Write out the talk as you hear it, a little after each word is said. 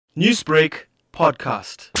Newsbreak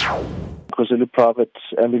Podcast. KwaZulu-Natal Private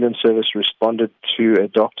Ambulance Service responded to a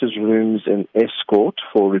doctor's rooms in Escourt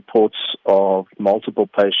for reports of multiple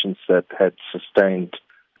patients that had sustained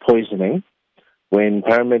poisoning. When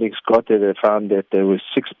paramedics got there, they found that there were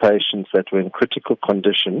 6 patients that were in critical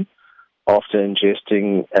condition after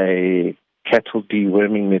ingesting a cattle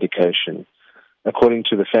deworming medication. According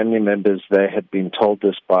to the family members, they had been told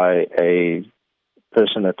this by a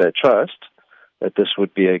person that they trust, that this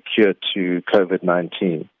would be a cure to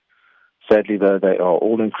COVID-19. Sadly, though, they are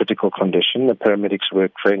all in critical condition. The paramedics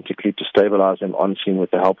worked frantically to stabilize them on scene with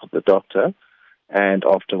the help of the doctor, and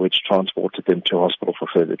after which transported them to hospital for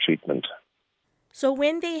further treatment. So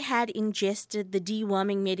when they had ingested the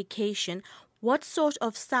deworming medication, what sort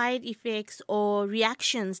of side effects or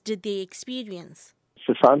reactions did they experience?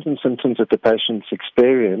 The signs and symptoms that the patients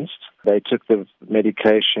experienced, they took the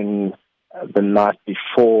medication the night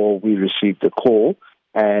before we received the call,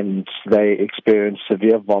 and they experienced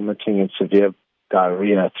severe vomiting and severe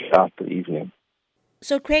diarrhea throughout the evening.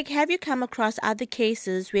 So, Craig, have you come across other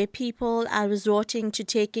cases where people are resorting to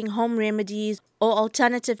taking home remedies or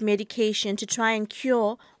alternative medication to try and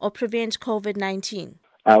cure or prevent COVID-19?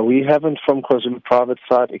 We haven't, from KwaZulu Private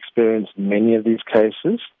side, experienced many of these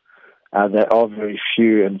cases. They are very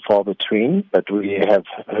few and far between, but we have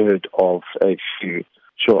heard of a few.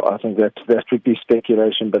 Sure, I think that would be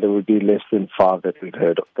speculation, but it would be less than 5 that we've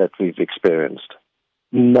heard, that we've experienced.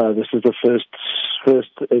 No, this is the first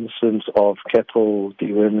instance of cattle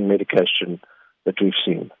deworming medication that we've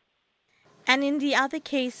seen. And in the other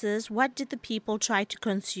cases, what did the people try to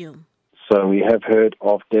consume? So we have heard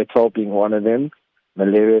of Dettol being one of them,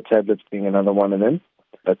 malaria tablets being another one of them,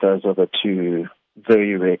 but those are the 2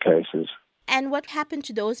 very rare cases. And what happened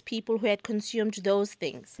to those people who had consumed those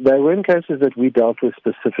things? They weren't cases that we dealt with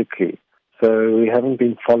specifically, so we haven't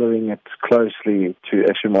been following it closely to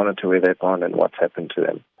actually monitor where they've gone and what's happened to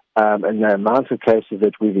them. And the amount of cases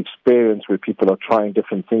that we've experienced where people are trying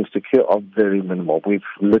different things to cure are very minimal. We've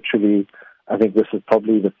literally, I think this is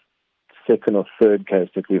probably the 2nd or 3rd case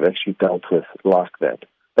that we've actually dealt with like that.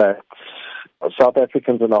 But South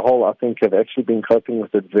Africans as a whole, I think, have actually been coping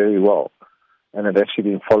with it very well, and have actually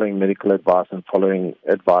been following medical advice and following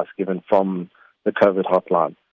advice given from the COVID hotline.